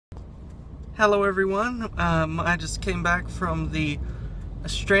Hello everyone, I just came back from the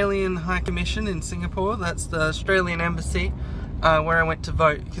Australian High Commission in Singapore. That's the Australian Embassy, where I went to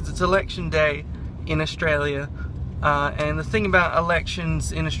vote because it's election day in Australia. And the thing about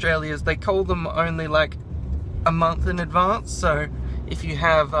elections in Australia is they call them only like a month in advance. So if you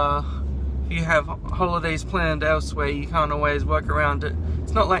have holidays planned elsewhere, you can't always work around it.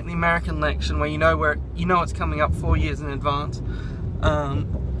 It's not like the American election where you know it's coming up 4 years in advance.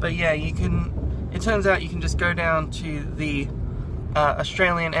 But yeah, it turns out you can just go down to the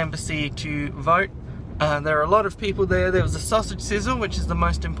Australian Embassy to vote. There are a lot of people there. There was a sausage sizzle, which is the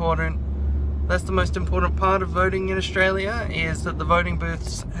most important. That's the most important part of voting in Australia, is that the voting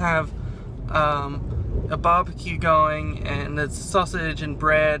booths have a barbecue going, and there's sausage and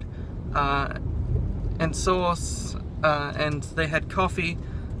bread and sauce, and they had coffee,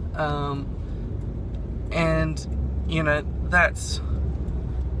 and you know,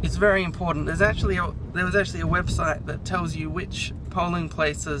 it's very important. There was actually a website that tells you which polling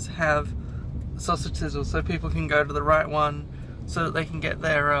places have sausage sizzle, so people can go to the right one so that they can get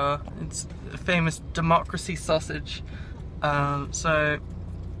their it's a famous democracy sausage. So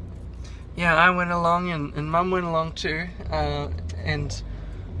yeah, I went along and Mum went along too, and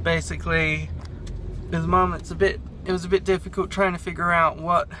basically with Mum it was a bit difficult trying to figure out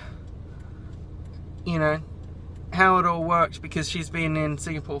how it all worked, because she's been in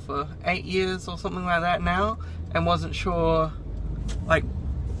Singapore for 8 years or something like that now, and wasn't sure like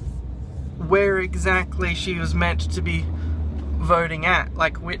where exactly she was meant to be voting at,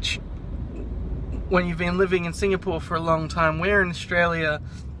 like when you've been living in Singapore for a long time, where in Australia,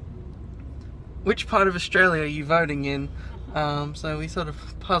 which part of Australia are you voting in? So we sort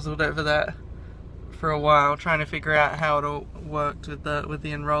of puzzled over that for a while, trying to figure out how it all worked with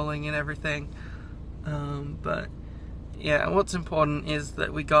the enrolling and everything. But yeah, what's important is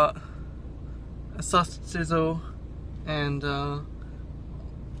that we got a sausage sizzle, and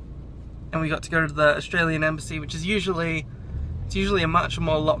we got to go to the Australian Embassy, which is usually a much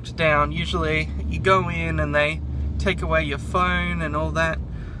more locked down. Usually you go in and they take away your phone and all that.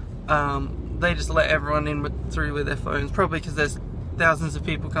 They just let everyone through with their phones, probably because there's thousands of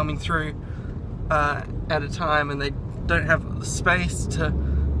people coming through at a time, and they don't have the space to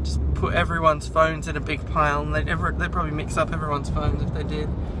just put everyone's phones in a big pile, and they'd probably mix up everyone's phones if they did.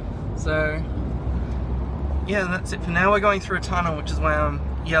 So yeah, that's it for now. We're going through a tunnel, which is why I'm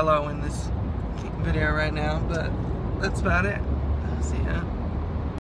yellow in this video right now, but that's about it. See ya.